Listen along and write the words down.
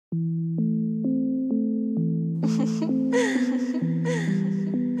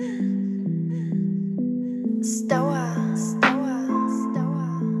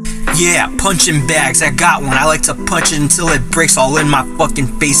Yeah, punching bags, I got one. I like to punch it until it breaks all in my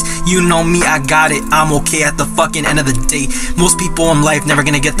fucking face. You know me, I got it, I'm okay at the fucking end of the day. Most people in life never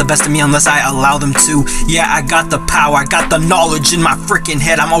gonna get the best of me unless I allow them to. Yeah, I got the power, I got the knowledge in my freaking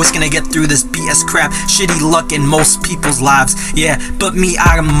head. I'm always gonna get through this BS crap. Shitty luck in most people's lives. Yeah, but me,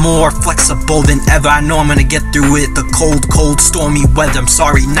 I'm more flexible than ever. I know I'm gonna get through it. The cold, stormy weather. I'm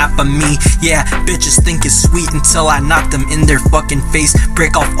sorry, not for me. Yeah, bitches think it's sweet until I knock them in their fucking face.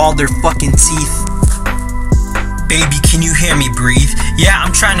 Break off all their fucking teeth. Baby, can you hear me breathe? Yeah,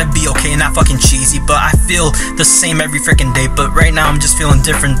 I'm trying to be okay, not fucking cheesy, but I feel the same every freaking day. But right now I'm just feeling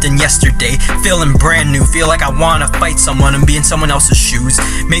different than yesterday. Feeling brand new, feel like I wanna fight someone and be in someone else's shoes.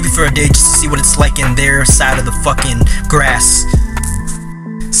 Maybe for a day just to see what it's like in their side of the fucking grass.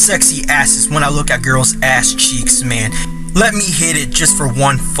 Sexy asses when I look at girls' ass cheeks, man. Let me hit it just for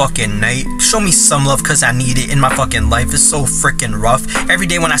one fucking night. Show me some love cause I need it in my fucking life. It's so freaking rough. Every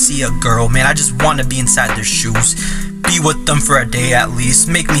day when I see a girl, man, I just wanna be inside their shoes. Be with them for a day at least.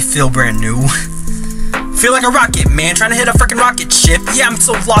 Make me feel brand new. Feel like a rocket, man, trying to hit a freaking rocket ship. Yeah, I'm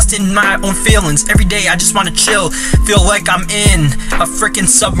so lost in my own feelings. Every day I just wanna chill. Feel like I'm in a freaking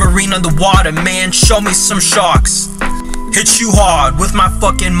submarine underwater, man. Show me some sharks. Hit you hard with my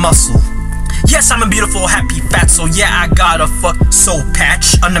fucking muscle. Yes, I'm a beautiful, happy fatso. Yeah, I got a soul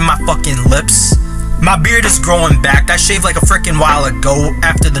patch under my fucking lips. My beard is growing back. I shaved like a freaking while ago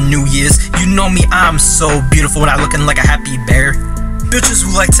after the New Year's. You know me, I'm so beautiful when I looking like a happy bear. Bitches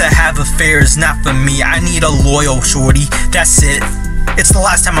who like to have affairs, not for me. I need a loyal shorty, that's it. It's the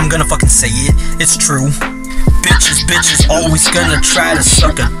last time I'm gonna fucking say it. It's true. Bitches always gonna try to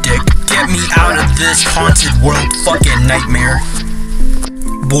suck a dick. Get me out of this haunted world fucking nightmare.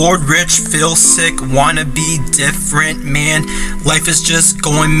 Bored, rich, feel sick, wanna be different, man. Life is just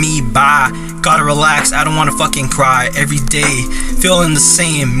going me by. Gotta relax, I don't wanna fucking cry every day. Feeling the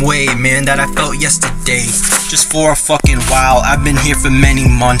same way, man, that I felt yesterday. Just for a fucking while, I've been here for many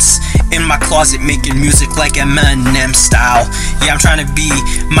months. In my closet making music like Eminem style. Yeah, I'm trying to be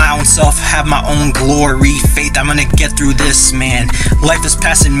my own self, have my own glory, faith. I'm gonna get through this, man. Life is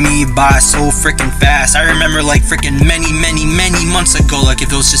passing me by so freaking fast. I remember like freaking many months ago, like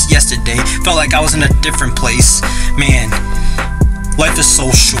if it was just yesterday. Felt like I was in a different place. Man, life is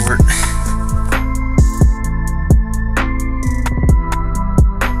so short.